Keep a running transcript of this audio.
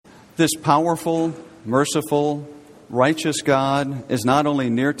This powerful, merciful, righteous God is not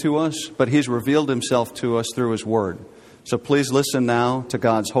only near to us, but He's revealed Himself to us through His Word. So please listen now to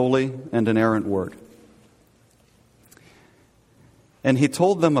God's holy and inerrant Word. And He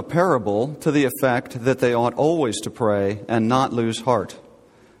told them a parable to the effect that they ought always to pray and not lose heart.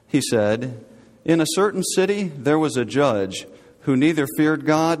 He said, "In a certain city there was a judge who neither feared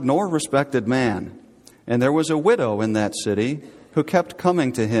God nor respected man. And there was a widow in that city who kept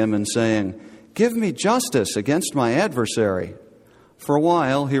coming to him and saying, 'Give me justice against my adversary.' For a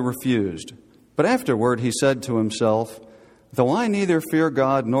while he refused. But afterward he said to himself, 'Though I neither fear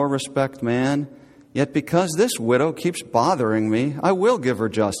God nor respect man, yet because this widow keeps bothering me, I will give her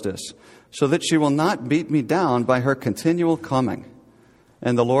justice, so that she will not beat me down by her continual coming.'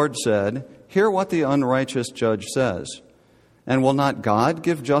 And the Lord said, 'Hear what the unrighteous judge says. And will not God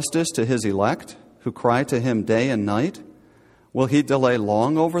give justice to His elect, who cry to Him day and night? Will He delay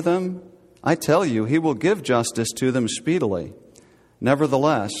long over them? I tell you, He will give justice to them speedily.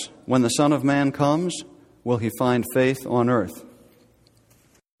 Nevertheless, when the Son of Man comes, will He find faith on earth?'"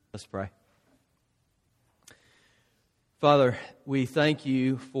 Let's pray. Father, we thank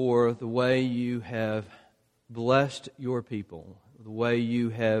You for the way You have blessed Your people, the way You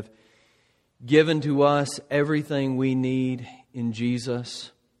have given to us everything we need in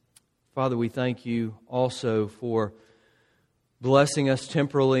Jesus. Father, we thank You also for blessing us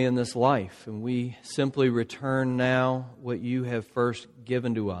temporally in this life. And we simply return now what You have first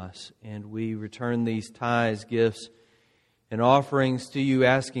given to us. And we return these tithes, gifts, and offerings to You,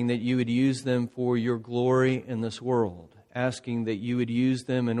 asking that You would use them for Your glory in this world. Asking that You would use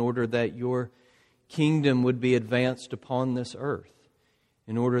them in order that Your kingdom would be advanced upon this earth.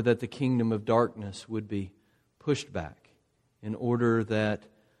 In order that the kingdom of darkness would be pushed back. In order that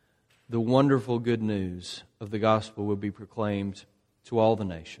the wonderful good news of the gospel will be proclaimed to all the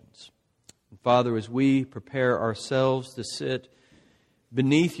nations. And Father, as we prepare ourselves to sit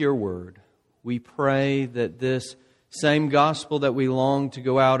beneath Your word, we pray that this same gospel that we long to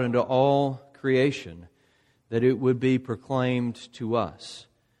go out into all creation, that it would be proclaimed to us.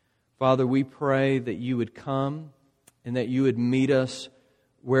 Father, we pray that You would come and that You would meet us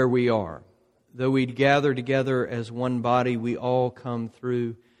where we are. Though we'd gather together as one body, we all come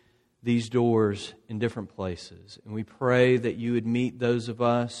through these doors in different places. And we pray that You would meet those of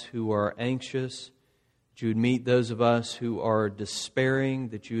us who are anxious, that You would meet those of us who are despairing,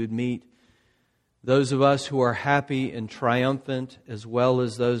 that You would meet those of us who are happy and triumphant, as well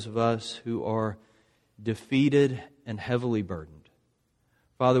as those of us who are defeated and heavily burdened.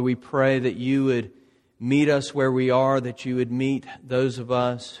 Father, we pray that You would meet us where we are, that You would meet those of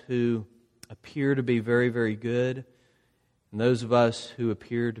us who appear to be very, very good, and those of us who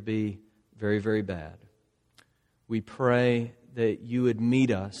appear to be very, very bad. We pray that You would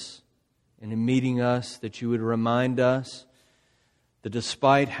meet us, and in meeting us, that You would remind us that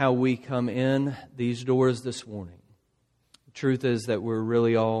despite how we come in these doors this morning, the truth is that we're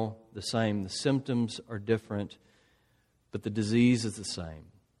really all the same. The symptoms are different, but the disease is the same.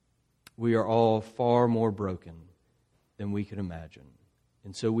 We are all far more broken than we could imagine.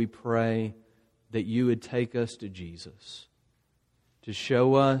 And so we pray that You would take us to Jesus, to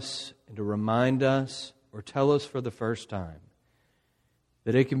show us and to remind us or tell us for the first time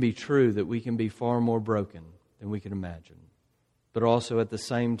that it can be true that we can be far more broken than we can imagine. But also at the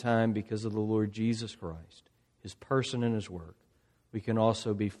same time, because of the Lord Jesus Christ, His person and His work, we can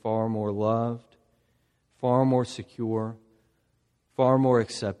also be far more loved, far more secure, far more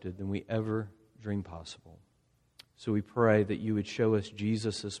accepted than we ever dreamed possible. So we pray that You would show us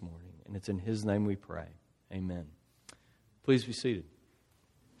Jesus this morning, and it's in His name we pray. Amen. Please be seated.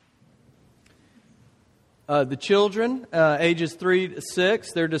 The children, ages 3 to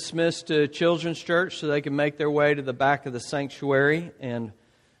 6, they're dismissed to Children's Church so they can make their way to the back of the sanctuary and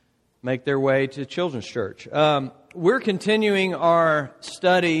make their way to Children's Church. We're continuing our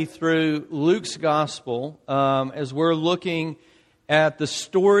study through Luke's Gospel as we're looking at the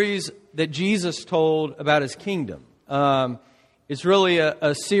stories that Jesus told about His kingdom. It's really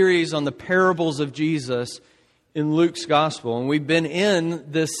a series on the parables of Jesus in Luke's Gospel. And we've been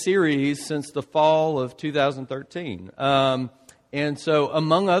in this series since the fall of 2013. And so,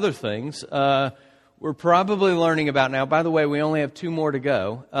 among other things, we're probably learning about now, by the way, we only have 2 more to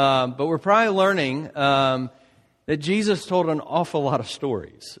go, but we're probably learning that Jesus told an awful lot of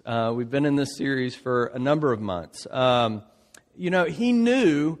stories. We've been in this series for a number of months. He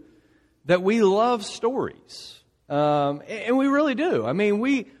knew that we love stories. And we really do. I mean,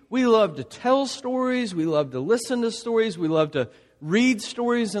 we love to tell stories. We love to listen to stories. We love to read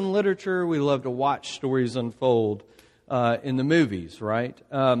stories in literature. We love to watch stories unfold in the movies, right?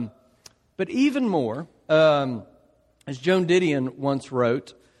 But even more, as Joan Didion once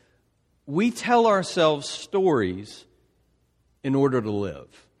wrote, we tell ourselves stories in order to live.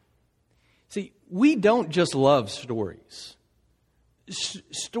 See, we don't just love stories.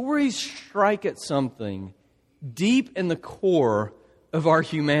 Stories strike at something deep in the core of our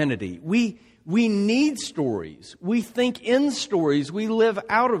humanity. We need stories. We think in stories. We live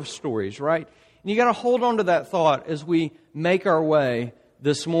out of stories, right? And you got to hold on to that thought as we make our way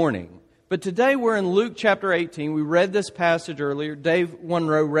this morning. But today we're in Luke chapter 18. We read this passage earlier. Dave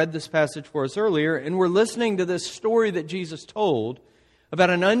Wonroe read this passage for us earlier, and we're listening to this story that Jesus told about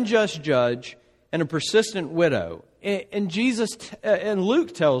an unjust judge and a persistent widow. And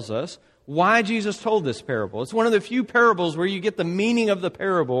Luke tells us why Jesus told this parable. It's one of the few parables where you get the meaning of the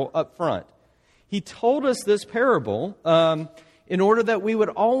parable up front. He told us this parable in order that we would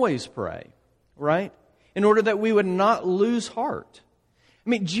always pray, right? In order that we would not lose heart. I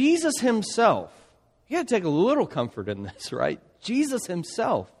mean, Jesus himself, you got to take a little comfort in this, right? Jesus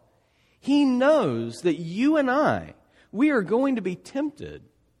himself, he knows that you and I, we are going to be tempted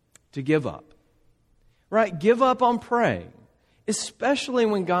to give up, right? Give up on praying, especially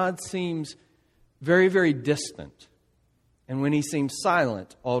when God seems very, very distant and when he seems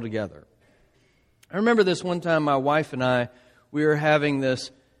silent altogether. I remember this one time my wife and I, we were having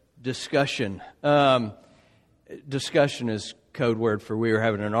this discussion. Discussion is code word for we were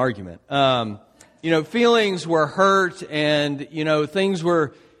having an argument. Feelings were hurt and, things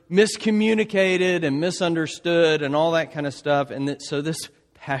were miscommunicated and misunderstood and all that kind of stuff. And so this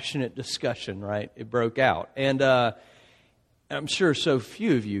passionate discussion, right, it broke out. And I'm sure so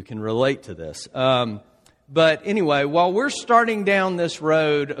few of you can relate to this. But anyway, while we're starting down this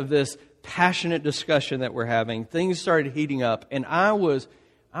road of this passionate discussion that we're having, things started heating up, and I was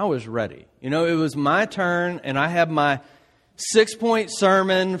ready. It was my turn, and I had my 6-point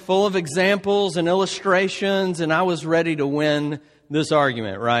sermon full of examples and illustrations, and I was ready to win this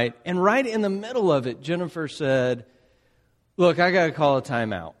argument, right? And right in the middle of it, Jennifer said, "Look, I got to call a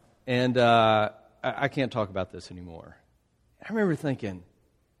timeout, and I can't talk about this anymore." I remember thinking,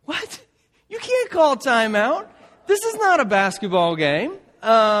 what? You can't call a timeout? This is not a basketball game.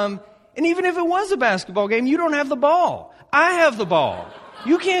 And even if it was a basketball game, you don't have the ball. I have the ball.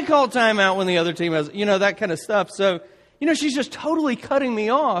 You can't call timeout when the other team has, that kind of stuff. So, she's just totally cutting me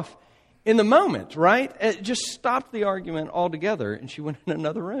off in the moment, right? It just stopped the argument altogether, and she went in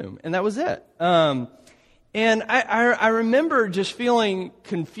another room, and that was it. And I remember just feeling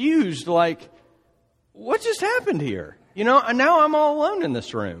confused, like, what just happened here? Now I'm all alone in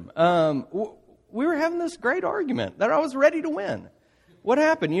this room. We were having this great argument that I was ready to win. What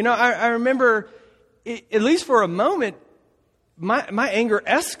happened? I remember, at least for a moment, my anger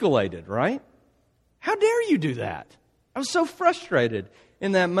escalated, right? How dare you do that? I was so frustrated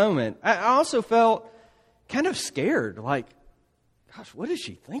in that moment. I also felt kind of scared, like, gosh, what is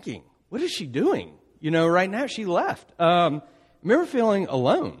she thinking? What is she doing? Right now she left. I remember feeling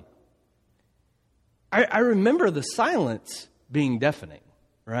alone. I remember the silence being deafening,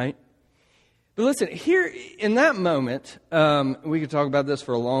 right? But listen, here in that moment, we could talk about this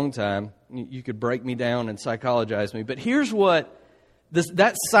for a long time. You could break me down and psychologize me. But here's what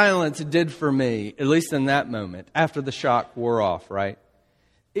that silence did for me, at least in that moment, after the shock wore off, right?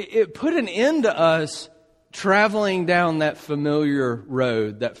 It put an end to us traveling down that familiar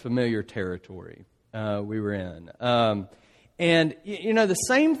road, that familiar territory we were in. And the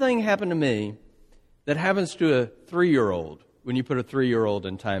same thing happened to me that happens to a 3-year-old when you put a 3-year-old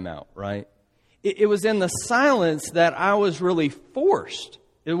in timeout, right? It was in the silence that I was really forced.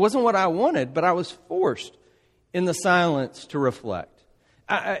 It wasn't what I wanted, but I was forced in the silence to reflect.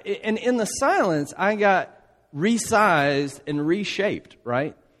 And in the silence, I got resized and reshaped,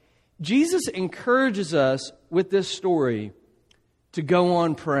 right? Jesus encourages us with this story to go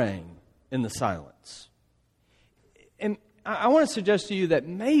on praying in the silence. And I want to suggest to you that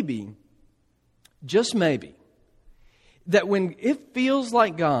maybe, just maybe, that when it feels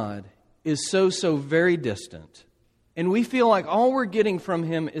like God is so very distant, and we feel like all we're getting from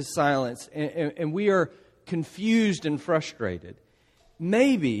him is silence, and we are confused and frustrated,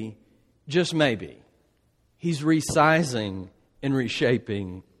 maybe, just maybe, he's resizing and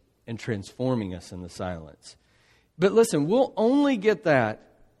reshaping and transforming us in the silence. But listen, we'll only get that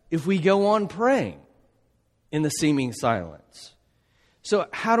if we go on praying in the seeming silence. So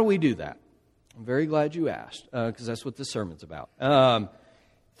how do we do that? I'm very glad you asked, because that's what this sermon's about.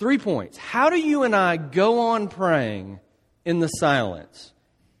 3 points. How do you and I go on praying in the silence?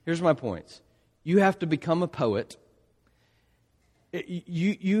 Here's my points. You have to become a poet.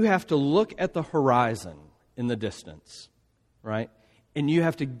 You have to look at the horizon in the distance, right? and you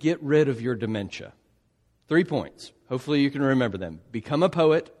have to get rid of your dementia. 3 points. Hopefully you can remember them. Become a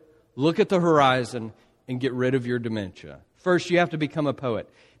poet, look at the horizon, and get rid of your dementia. First, you have to become a poet.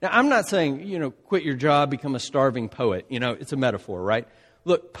 Now, I'm not saying, quit your job, become a starving poet. It's a metaphor, right?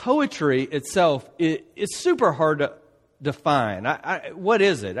 Look, poetry itself, it's super hard to define. What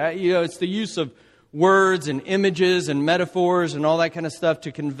is it? It's the use of words and images and metaphors and all that kind of stuff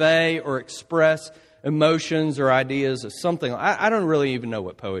to convey or express emotions or ideas of something. I don't really even know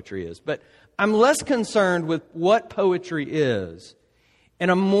what poetry is, but I'm less concerned with what poetry is, and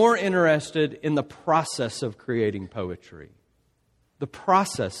I'm more interested in the process of creating poetry, the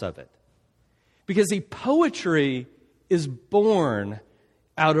process of it. Because poetry is born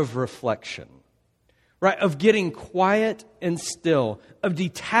out of reflection, right? Of getting quiet and still, of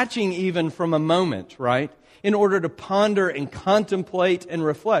detaching even from a moment, right? In order to ponder and contemplate and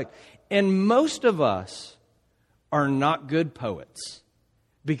reflect. And most of us are not good poets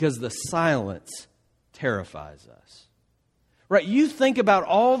because the silence terrifies us. Right? You think about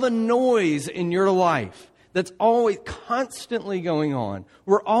all the noise in your life that's always constantly going on.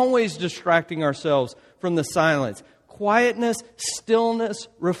 We're always distracting ourselves from the silence. Quietness, stillness,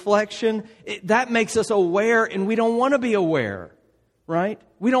 reflection, that makes us aware, and we don't want to be aware. Right?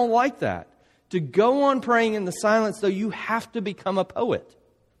 We don't like that. To go on praying in the silence, though, you have to become a poet.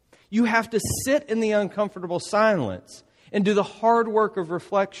 You have to sit in the uncomfortable silence and do the hard work of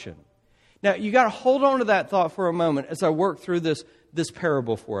reflection. Now, you got to hold on to that thought for a moment as I work through this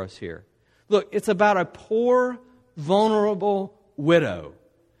parable for us here. Look, it's about a poor, vulnerable widow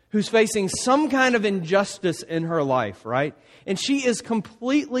who's facing some kind of injustice in her life, right? And she is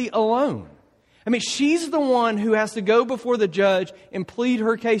completely alone. I mean, she's the one who has to go before the judge and plead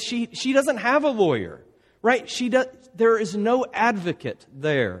her case. She doesn't have a lawyer, right? There is no advocate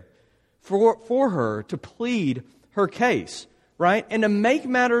there for her to plead her case, right? And to make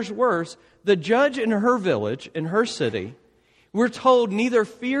matters worse, the judge in her village, in her city, we're told neither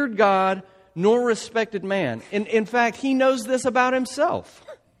feared God nor respected man. In fact, he knows this about himself.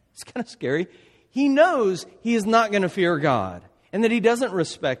 It's kind of scary. He knows he is not going to fear God and that he doesn't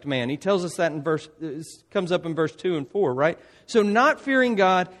respect man. He tells us that it comes up in verse 2 and 4, right? So not fearing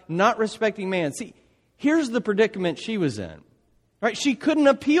God, not respecting man. See, here's the predicament she was in, right? She couldn't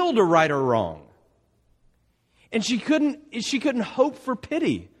appeal to right or wrong. And she couldn't hope for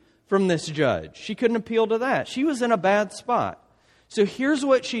pity from this judge. She couldn't appeal to that. She was in a bad spot. So here's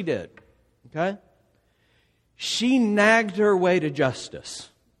what she did, okay? She nagged her way to justice,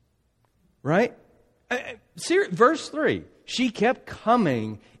 right? Verse 3, she kept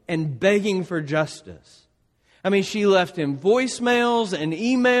coming and begging for justice. I mean, she left him voicemails and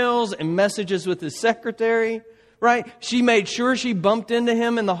emails and messages with his secretary, right? She made sure she bumped into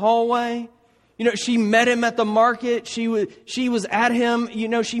him in the hallway. She met him at the market. She was at him.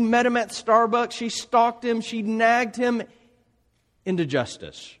 She met him at Starbucks. She stalked him. She nagged him into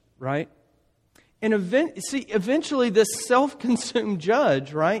justice, right? And eventually this self-consumed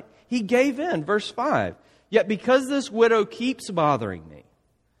judge, right? He gave in. Verse 5. Yet because this widow keeps bothering me,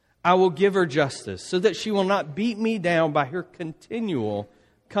 I will give her justice so that she will not beat me down by her continual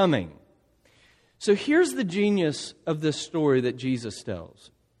coming. So here's the genius of this story that Jesus tells.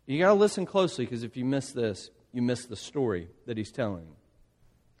 You got to listen closely because if you miss this, you miss the story that he's telling.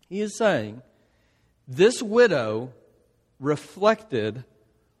 He is saying this widow reflected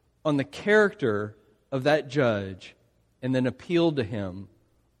on the character of that judge and then appealed to him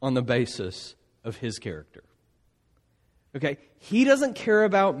on the basis of his character. Okay? He doesn't care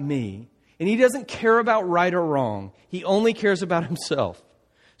about me, and he doesn't care about right or wrong. He only cares about himself.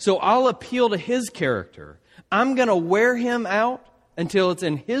 So I'll appeal to his character. I'm going to wear him out until it's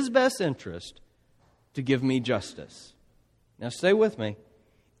in his best interest to give me justice. Now stay with me.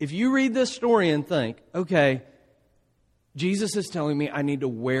 If you read this story and think, okay, Jesus is telling me I need to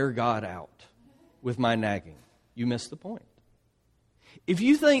wear God out with my nagging, you miss the point. If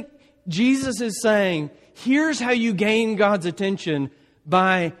you think Jesus is saying, here's how you gain God's attention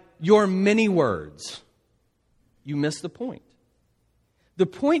by your many words, you miss the point. The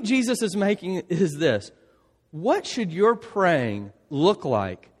point Jesus is making is this. What should your praying look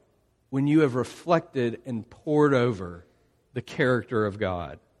like when you have reflected and pored over the character of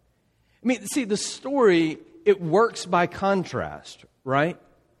God? I mean, see, the story, it works by contrast, right?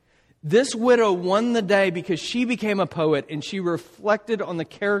 This widow won the day because she became a poet and she reflected on the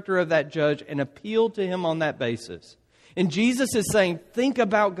character of that judge and appealed to him on that basis. And Jesus is saying, think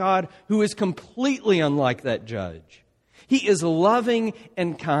about God who is completely unlike that judge. He is loving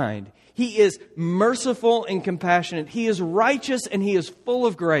and kind. He is merciful and compassionate. He is righteous and he is full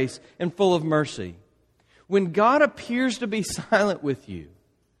of grace and full of mercy. When God appears to be silent with you,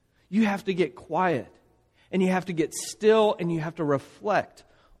 you have to get quiet, and you have to get still, and you have to reflect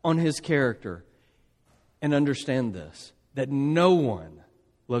on His character and understand this, that no one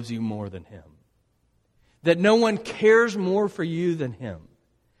loves you more than Him, that no one cares more for you than Him,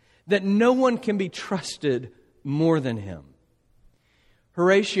 that no one can be trusted more than Him.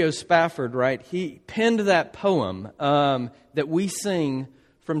 Horatio Spafford, right, he penned that poem that we sing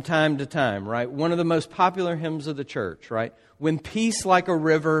from time to time, right? One of the most popular hymns of the church, right? When peace like a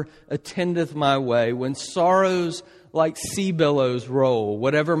river attendeth my way, when sorrows like sea billows roll,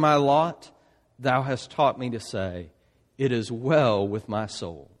 whatever my lot, Thou hast taught me to say, it is well with my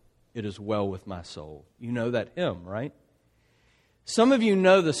soul. It is well with my soul. You know that hymn, right? Some of you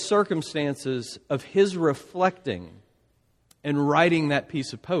know the circumstances of his reflecting and writing that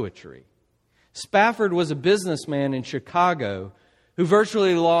piece of poetry. Spafford was a businessman in Chicago who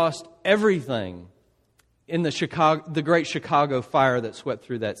virtually lost everything in the Great Chicago Fire that swept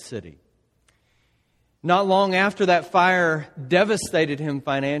through that city. Not long after that fire devastated him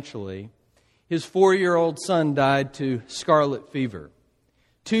financially, his 4-year-old son died to scarlet fever.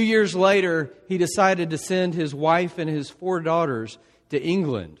 2 years later, he decided to send his wife and his 4 daughters to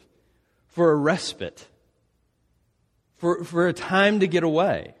England for a respite, for a time to get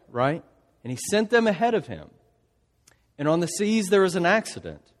away, right? And he sent them ahead of him. And on the seas, there was an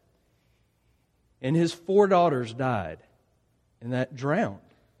accident. And his 4 daughters died drowned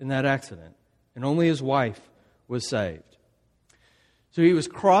in that accident. And only his wife was saved. So he was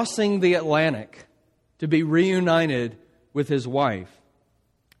crossing the Atlantic to be reunited with his wife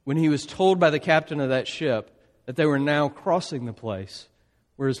when he was told by the captain of that ship that they were now crossing the place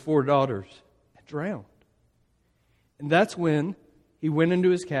where his 4 daughters had drowned. And that's when he went into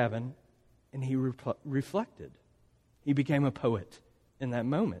his cabin and he reflected. He became a poet in that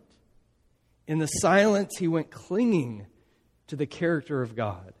moment. In the silence, he went clinging to the character of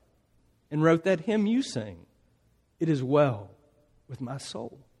God and wrote that hymn you sing, It Is Well With My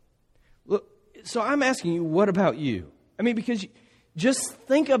Soul. Look, so I'm asking you, what about you? I mean, because just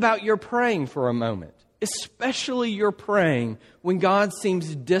think about your praying for a moment, especially your praying when God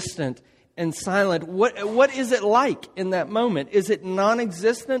seems distant and silent. What is it like in that moment? Is it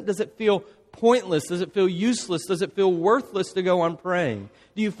non-existent? Does it feel pointless? Does it feel useless? Does it feel worthless to go on praying?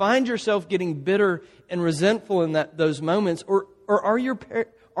 Do you find yourself getting bitter and resentful in those moments? Or are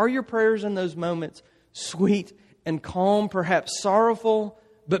your prayers in those moments sweet and calm, perhaps sorrowful,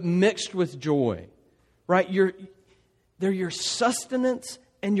 but mixed with joy? Right? They're your sustenance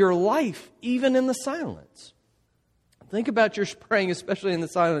and your life, even in the silence. Think about your praying, especially in the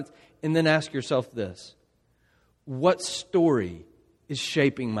silence, and then ask yourself this. What story is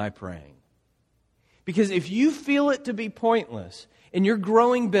shaping my praying? Because if you feel it to be pointless, and you're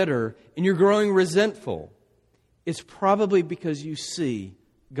growing bitter, and you're growing resentful, it's probably because you see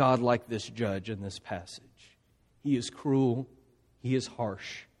God like this judge in this passage. He is cruel, He is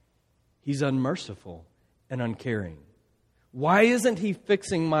harsh, He's unmerciful and uncaring. Why isn't He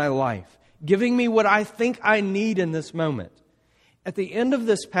fixing my life, giving me what I think I need in this moment? At the end of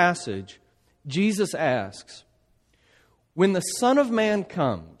this passage, Jesus asks, when the Son of Man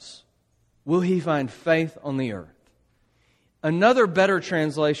comes, will He find faith on the earth? Another better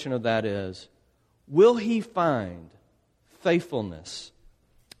translation of that is, will He find faithfulness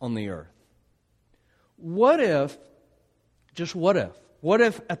on the earth? What if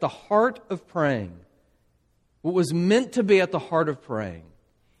at the heart of praying, what was meant to be at the heart of praying,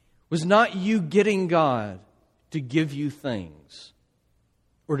 was not you getting God to give you things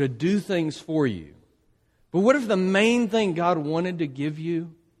or to do things for you, but what if the main thing God wanted to give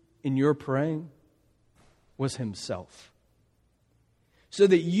you in your praying was Himself? So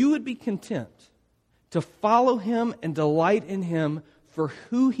that you would be content to follow Him and delight in Him for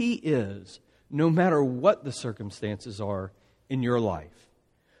who He is, no matter what the circumstances are in your life.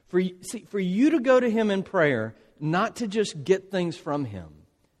 For you to go to Him in prayer, not to just get things from Him,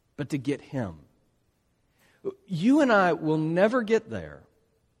 but to get Him. You and I will never get there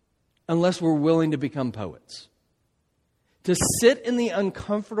unless we're willing to become poets. To sit in the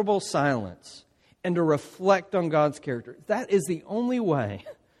uncomfortable silence and to reflect on God's character. That is the only way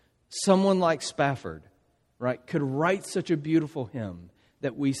someone like Spafford, right, could write such a beautiful hymn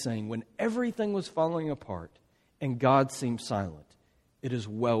that we sing when everything was falling apart and God seemed silent. It is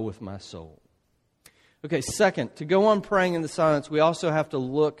well with my soul. Okay, second, to go on praying in the silence, we also have to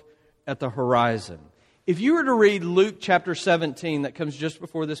look at the horizon. If you were to read Luke chapter 17, that comes just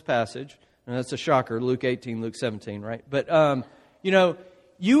before this passage, and that's a shocker, Luke 18, Luke 17, right? But,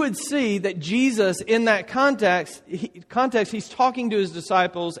 you would see that Jesus, in that context, He's talking to His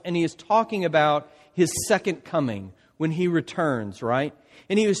disciples, and He is talking about His second coming when He returns, right?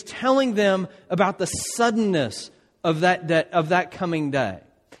 And He was telling them about the suddenness of that coming day.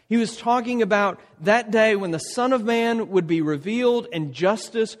 He was talking about that day when the Son of Man would be revealed and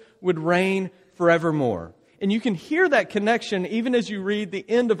justice would reign forevermore. And you can hear that connection even as you read the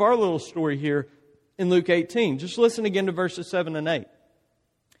end of our little story here in Luke 18. Just listen again to verses 7 and 8.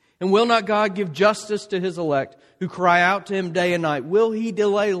 And will not God give justice to His elect who cry out to Him day and night? Will He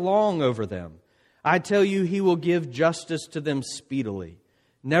delay long over them? I tell you, He will give justice to them speedily.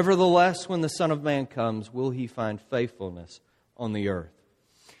 Nevertheless, when the Son of Man comes, will He find faithfulness on the earth?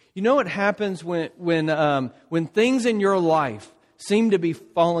 You know what happens when things in your life seem to be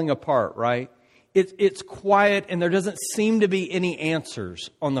falling apart, right? It's quiet and there doesn't seem to be any answers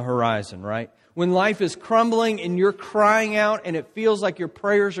on the horizon, right? When life is crumbling and you're crying out and it feels like your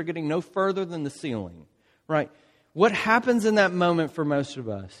prayers are getting no further than the ceiling, right? What happens in that moment for most of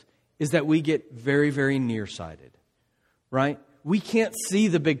us is that we get very, very nearsighted, right? We can't see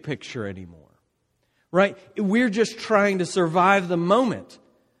the big picture anymore, right? We're just trying to survive the moment,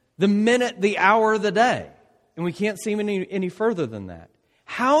 the minute, the hour, the day. And we can't see any further than that.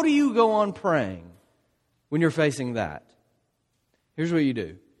 How do you go on praying when you're facing that? Here's what you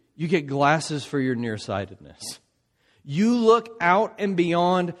do. You get glasses for your nearsightedness. You look out and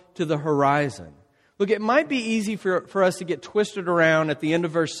beyond to the horizon. Look, it might be easy for us to get twisted around at the end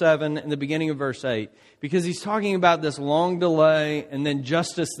of verse 7 and the beginning of verse 8 because he's talking about this long delay and then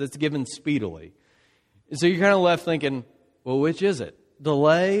justice that's given speedily. And so you're kind of left thinking, well, which is it?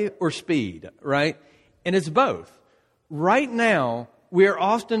 Delay or speed, right? And it's both. Right now, we are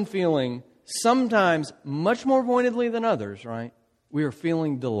often feeling, sometimes much more pointedly than others, right? We are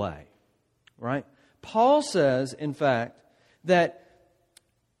feeling delay, right? Paul says, in fact, that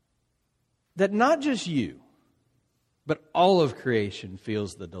not just you, but all of creation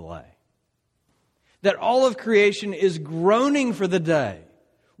feels the delay. That all of creation is groaning for the day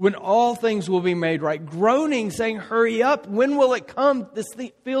when all things will be made right. Groaning, saying, hurry up. When will it come? This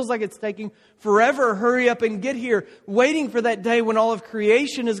thing feels like it's taking forever. Hurry up and get here. Waiting for that day when all of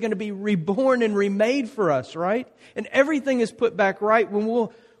creation is going to be reborn and remade for us, right? And everything is put back right when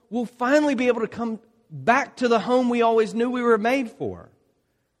we'll finally be able to come back to the home we always knew we were made for,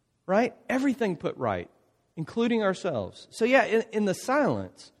 right? Everything put right, including ourselves. So yeah, in the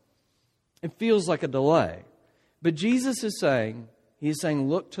silence, it feels like a delay. But Jesus is saying, He's saying,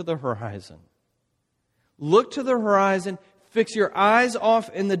 look to the horizon. Look to the horizon. Fix your eyes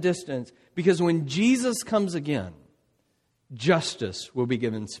off in the distance. Because when Jesus comes again, justice will be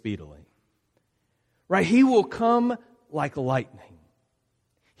given speedily. Right? He will come like lightning.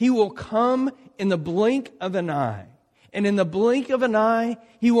 He will come in the blink of an eye. And in the blink of an eye,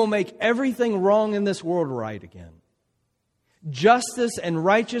 He will make everything wrong in this world right again. Justice and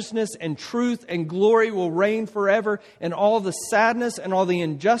righteousness and truth and glory will reign forever, and all the sadness and all the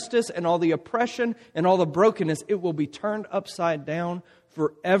injustice and all the oppression and all the brokenness, it will be turned upside down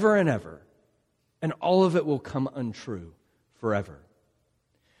forever and ever. And all of it will come untrue forever.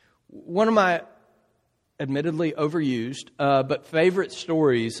 One of my admittedly overused but favorite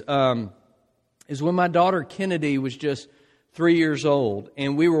stories is when my daughter Kennedy was just 3 years old,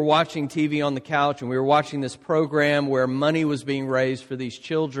 and we were watching TV on the couch, and we were watching this program where money was being raised for these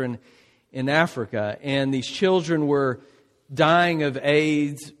children in Africa, and these children were dying of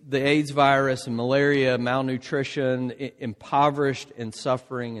AIDS, the AIDS virus, and malaria, malnutrition, impoverished and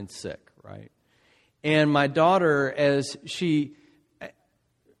suffering and sick, right? And my daughter,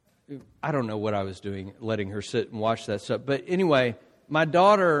 I don't know what I was doing, letting her sit and watch that stuff, but anyway, my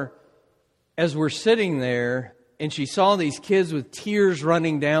daughter, as we're sitting there, and she saw these kids with tears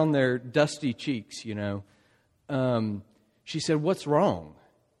running down their dusty cheeks, she said, what's wrong?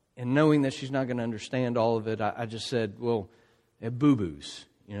 And knowing that she's not going to understand all of it, I just said, well, they have boo-boos.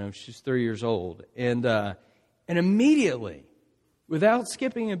 She's 3 years old. And immediately, without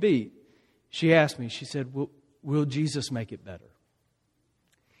skipping a beat, she asked me, she said, will Jesus make it better?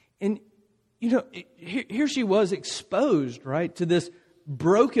 And, here she was exposed, right, to this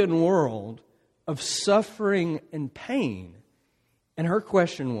broken world of suffering and pain. And her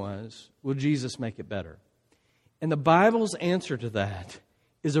question was, will Jesus make it better? And the Bible's answer to that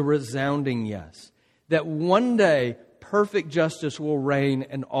is a resounding yes. That one day, perfect justice will reign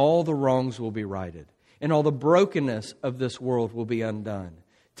and all the wrongs will be righted. And all the brokenness of this world will be undone.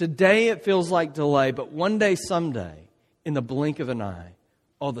 Today it feels like delay, but one day, someday, in the blink of an eye,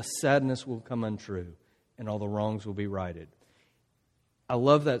 all the sadness will come untrue and all the wrongs will be righted. I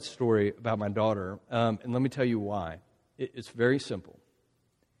love that story about my daughter, and let me tell you why. It's very simple.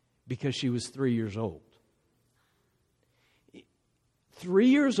 Because she was 3 years old. 3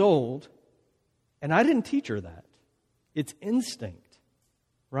 years old, And I didn't teach her that. It's instinct,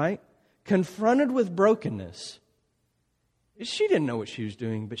 right? Confronted with brokenness, she didn't know what she was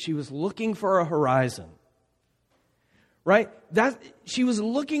doing, but she was looking for a horizon, right? She was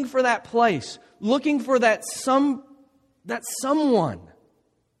looking for that place, looking for that someone that's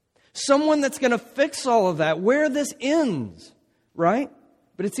going to fix all of that, where this ends, right?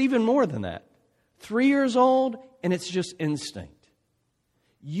 But it's even more than that. 3 years old, and it's just instinct.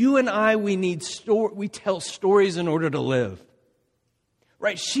 You and I, we tell stories in order to live.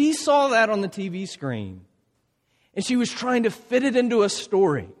 Right? She saw that on the TV screen. And she was trying to fit it into a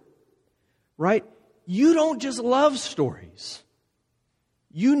story. Right? You don't just love stories.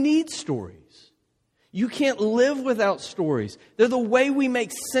 You need stories. You can't live without stories. They're the way we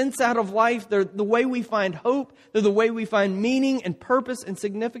make sense out of life. They're the way we find hope. They're the way we find meaning and purpose and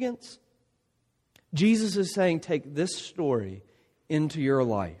significance. Jesus is saying, take this story into your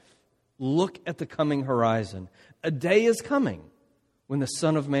life. Look at the coming horizon. A day is coming when the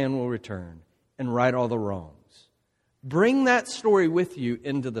Son of Man will return and right all the wrongs. Bring that story with you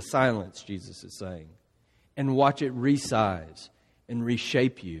into the silence, Jesus is saying, and watch it resize and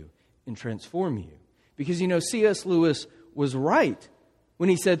reshape you and transform you. Because, C.S. Lewis was right when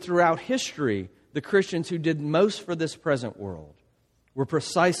he said throughout history, the Christians who did most for this present world were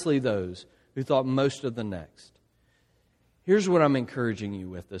precisely those who thought most of the next. Here's what I'm encouraging you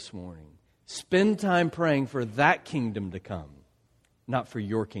with this morning. Spend time praying for that kingdom to come, not for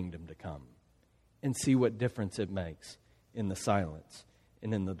your kingdom to come, and see what difference it makes in the silence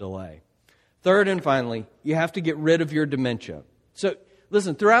and in the delay. Third and finally, you have to get rid of your dementia. So,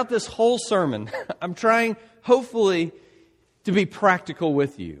 listen, throughout this whole sermon, I'm trying, hopefully, to be practical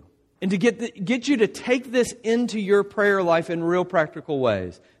with you and to get you to take this into your prayer life in real practical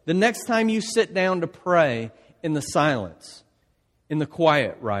ways. The next time you sit down to pray in the silence, in the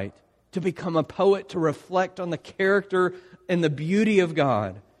quiet, right? To become a poet, to reflect on the character and the beauty of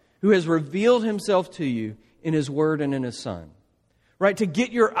God who has revealed Himself to you in His Word and in His Son. Right? To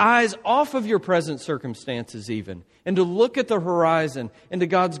get your eyes off of your present circumstances even, and to look at the horizon and to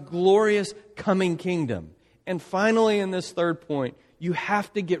God's glorious coming kingdom. And finally, in this third point, you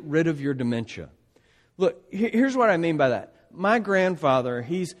have to get rid of your dementia. Look, here's what I mean by that. My grandfather,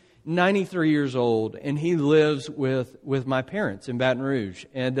 he's 93 years old, and he lives with my parents in Baton Rouge.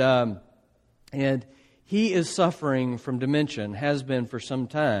 And he is suffering from dementia and has been for some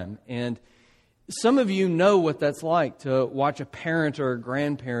time. And some of you know what that's like to watch a parent or a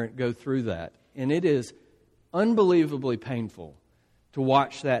grandparent go through that. And it is unbelievably painful to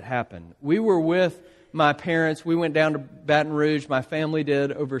watch that happen. We were with my parents. We went down to Baton Rouge. My family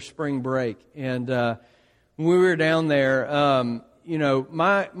did over spring break. And when we were down there,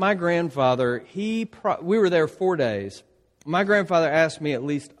 my grandfather, we were there 4 days. My grandfather asked me at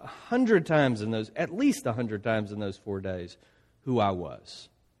least 100 times in those 4 days who I was.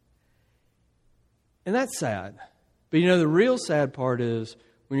 And that's sad. But the real sad part is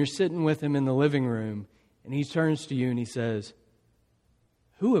when you're sitting with him in the living room and he turns to you and he says,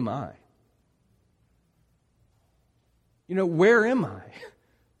 "Who am I? Where am I?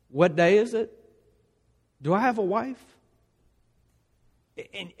 What day is it? Do I have a wife?"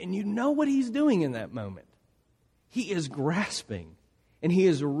 And you know what he's doing in that moment. He is grasping and he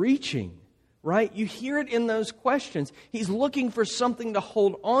is reaching, right? You hear it in those questions. He's looking for something to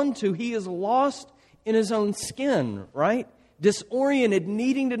hold on to. He is lost in his own skin, right? Disoriented,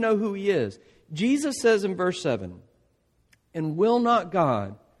 needing to know who he is. Jesus says in verse 7, "And will not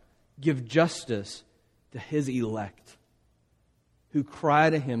God give justice to His elect, who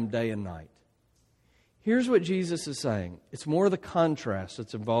cry to Him day and night?" Here's what Jesus is saying. It's more the contrast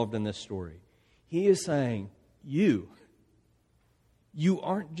that's involved in this story. He is saying, you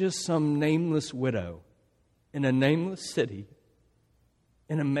aren't just some nameless widow in a nameless city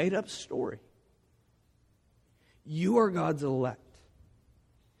in a made-up story. You are God's elect.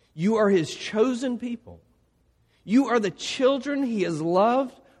 You are His chosen people. You are the children He has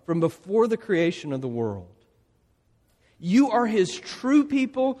loved from before the creation of the world. You are His true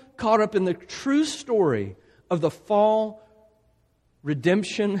people caught up in the true story of the fall,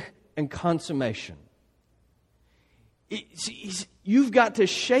 redemption, and consummation. You've got to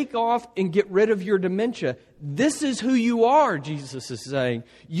shake off and get rid of your dementia. This is who you are, Jesus is saying.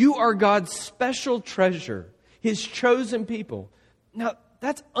 You are God's special treasure, His chosen people. Now,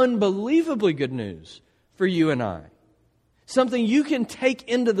 that's unbelievably good news for you and I. Something you can take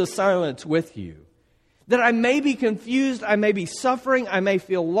into the silence with you. That I may be confused, I may be suffering, I may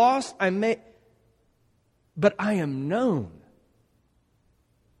feel lost, but I am known.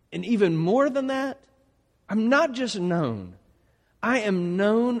 And even more than that, I'm not just known. I am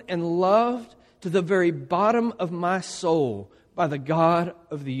known and loved to the very bottom of my soul by the God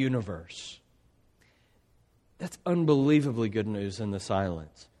of the universe. That's unbelievably good news in the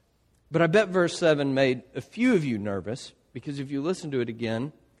silence. But I bet verse 7 made a few of you nervous, because if you listen to it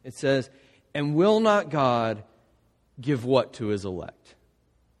again, it says, "And will not God give what to His elect?"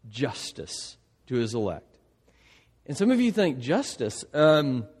 Justice to His elect. And some of you think, justice?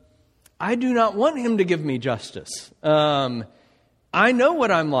 I do not want Him to give me justice. I know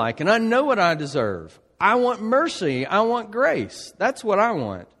what I'm like, and I know what I deserve. I want mercy. I want grace. That's what I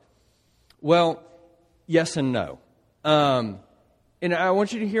want. Well, yes and no. And I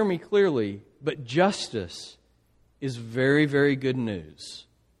want you to hear me clearly, but justice is very, very good news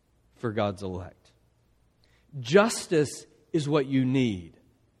for God's elect. Justice is what you need.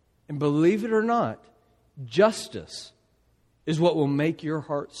 And believe it or not, justice is what will make your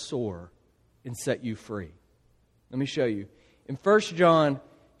heart soar and set you free. Let me show you. In 1 John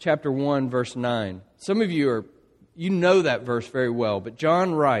chapter 1, verse 9, some of you know that verse very well, but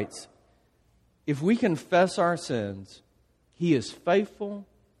John writes, "If we confess our sins, He is faithful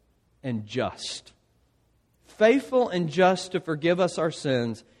and just." Faithful and just to forgive us our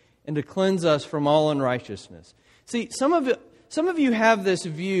sins and to cleanse us from all unrighteousness. See, some of you have this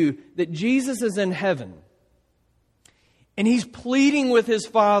view that Jesus is in heaven and He's pleading with His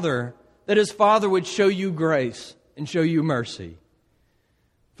Father that His Father would show you grace and show you mercy.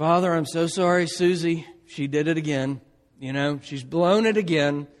 "Father, I'm so sorry, Susie. She did it again. She's blown it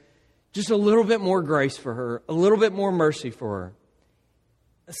again. Just a little bit more grace for her, a little bit more mercy for her."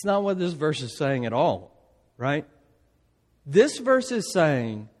 That's not what this verse is saying at all, right? This verse is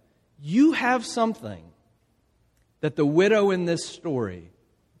saying, you have something that the widow in this story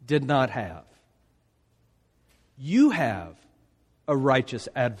did not have. You have a righteous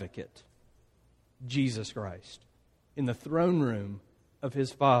advocate, Jesus Christ, in the throne room of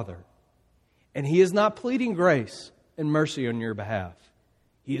His Father. And He is not pleading grace and mercy on your behalf.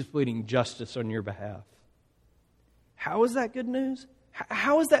 He is pleading justice on your behalf. How is that good news?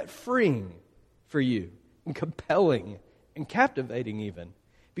 How is that freeing for you and compelling and captivating even?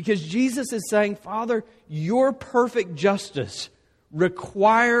 Because Jesus is saying, Father, your perfect justice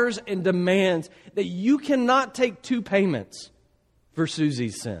requires and demands that you cannot take two payments for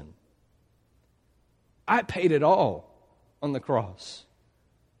Susie's sin. I paid it all on the cross.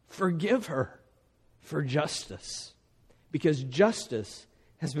 Forgive her for justice, because justice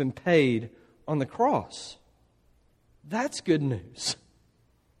has been paid on the cross. That's good news.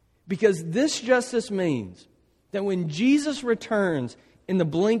 Because this justice means that when Jesus returns in the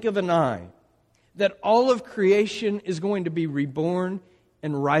blink of an eye, that all of creation is going to be reborn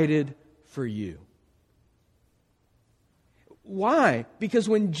and righted for you. Why? Because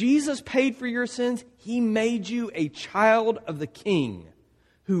when Jesus paid for your sins, He made you a child of the King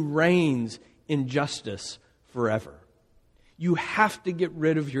who reigns in justice forever. You have to get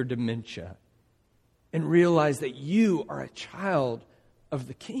rid of your dementia and realize that you are a child of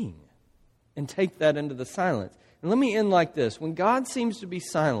the King and take that into the silence. And let me end like this. When God seems to be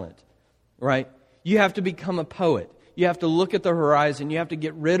silent, right, you have to become a poet. You have to look at the horizon. You have to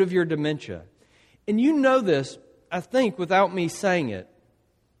get rid of your dementia. And you know this, I think, without me saying it,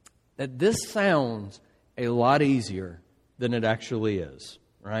 that this sounds a lot easier than it actually is,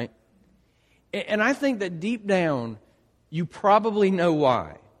 right? And I think that deep down, you probably know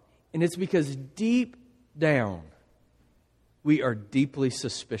why. And it's because deep down, we are deeply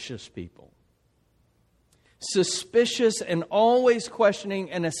suspicious people. Suspicious and always questioning,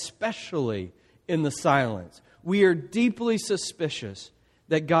 and especially in the silence. We are deeply suspicious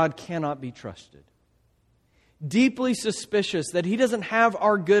that God cannot be trusted. Deeply suspicious that He doesn't have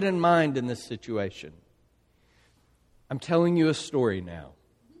our good in mind in this situation. I'm telling you a story now.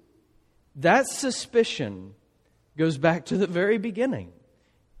 That suspicion goes back to the very beginning.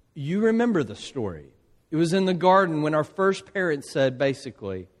 You remember the story. It was in the garden when our first parents said,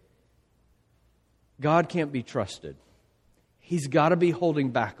 basically, God can't be trusted. He's got to be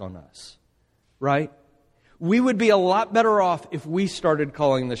holding back on us, right? We would be a lot better off if we started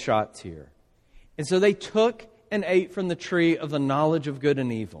calling the shots here. And so they took and ate from the tree of the knowledge of good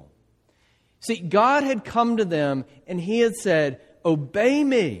and evil. See, God had come to them and He had said, obey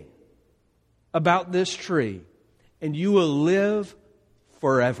me about this tree and you will live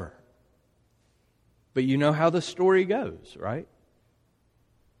forever. But you know how the story goes, right?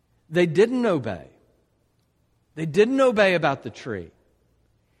 They didn't obey. They didn't obey about the tree.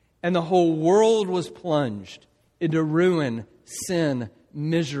 And the whole world was plunged into ruin, sin,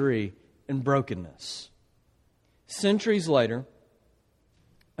 misery, and brokenness. Centuries later,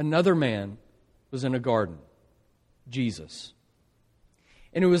 another man was in a garden, Jesus.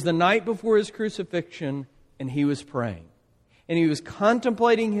 And it was the night before his crucifixion, and he was praying. And he was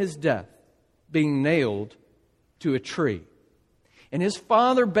contemplating his death, being nailed to a tree. And his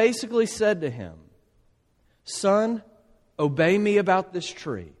father basically said to him, "Son, obey me about this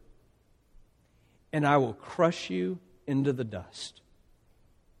tree, and I will crush you into the dust."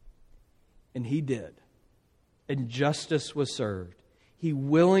 And he did. And justice was served. He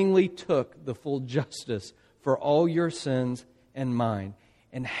willingly took the full justice for all your sins and mine.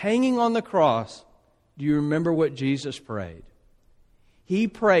 And hanging on the cross, do you remember what Jesus prayed? He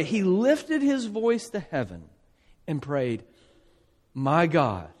lifted his voice to heaven and prayed, my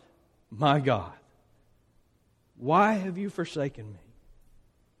God, why have you forsaken me?"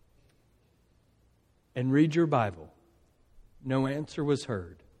 And read your Bible. No answer was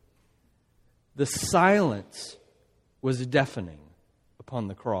heard. The silence was deafening upon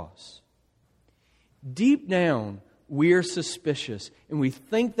the cross. Deep down, we are suspicious, and we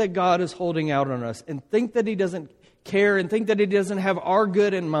think that God is holding out on us, and think that He doesn't care, and think that He doesn't have our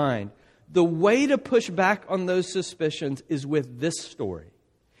good in mind. The way to push back on those suspicions is with this story.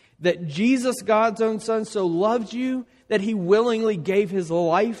 That Jesus, God's own Son, so loved you that He willingly gave His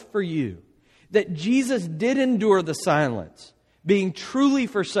life for you. That Jesus did endure the silence, being truly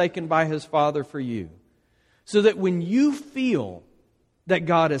forsaken by His Father for you. So that when you feel that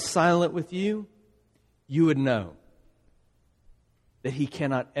God is silent with you, you would know that He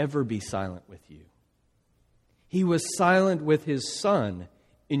cannot ever be silent with you. He was silent with His Son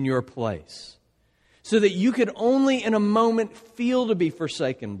in your place, so that you could only in a moment feel to be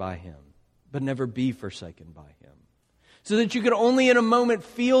forsaken by Him, but never be forsaken by Him. So that you could only in a moment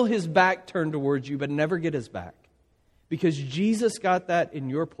feel His back turned towards you, but never get His back. Because Jesus got that in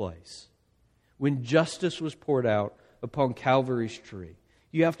your place when justice was poured out upon Calvary's tree.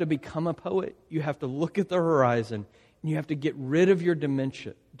 You have to become a poet. You have to look at the horizon, and you have to get rid of your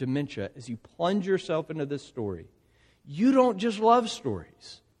dementia as you plunge yourself into this story. You don't just love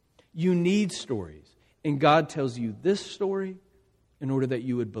stories. You need stories. And God tells you this story in order that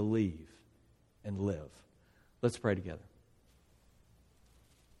you would believe and live. Let's pray together.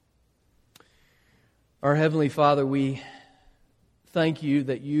 Our Heavenly Father, we thank You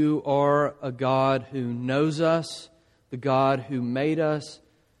that You are a God who knows us, the God who made us,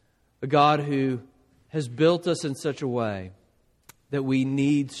 a God who has built us in such a way that we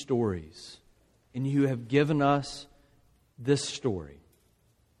need stories. And You have given us this story,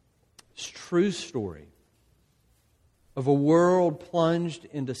 this true story of a world plunged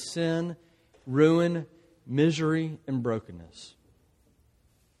into sin, ruin, misery, and brokenness,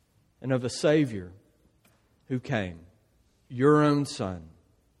 and of a Savior who came, Your own Son,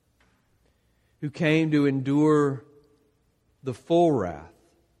 who came to endure the full wrath,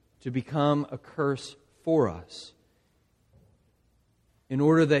 to become a curse for us, in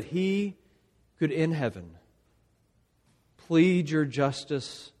order that He could in heaven plead Your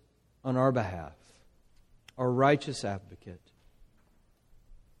justice on our behalf, our righteous advocate,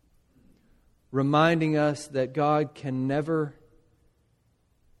 reminding us that God can never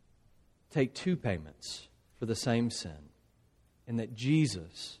take two payments for the same sin, and that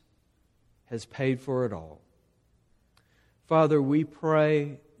Jesus has paid for it all. Father, we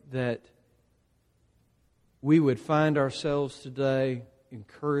pray that we would find ourselves today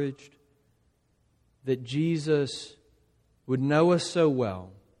encouraged, that Jesus would know us so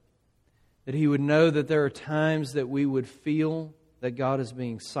well, that He would know that there are times that we would feel that God is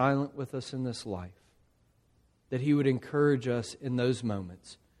being silent with us in this life, that He would encourage us in those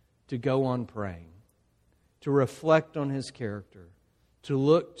moments to go on praying, to reflect on His character, to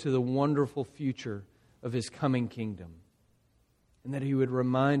look to the wonderful future of His coming kingdom, and that He would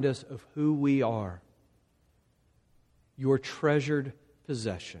remind us of who we are, Your treasured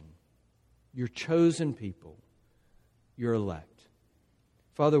possession, Your chosen people, Your elect.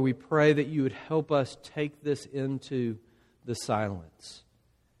 Father, we pray that You would help us take this into the silence,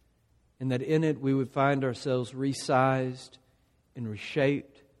 and that in it we would find ourselves resized and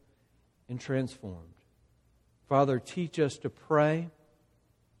reshaped and transformed. Father, teach us to pray,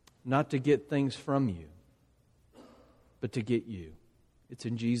 not to get things from You, but to get You. It's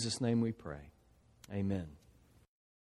in Jesus' name we pray. Amen.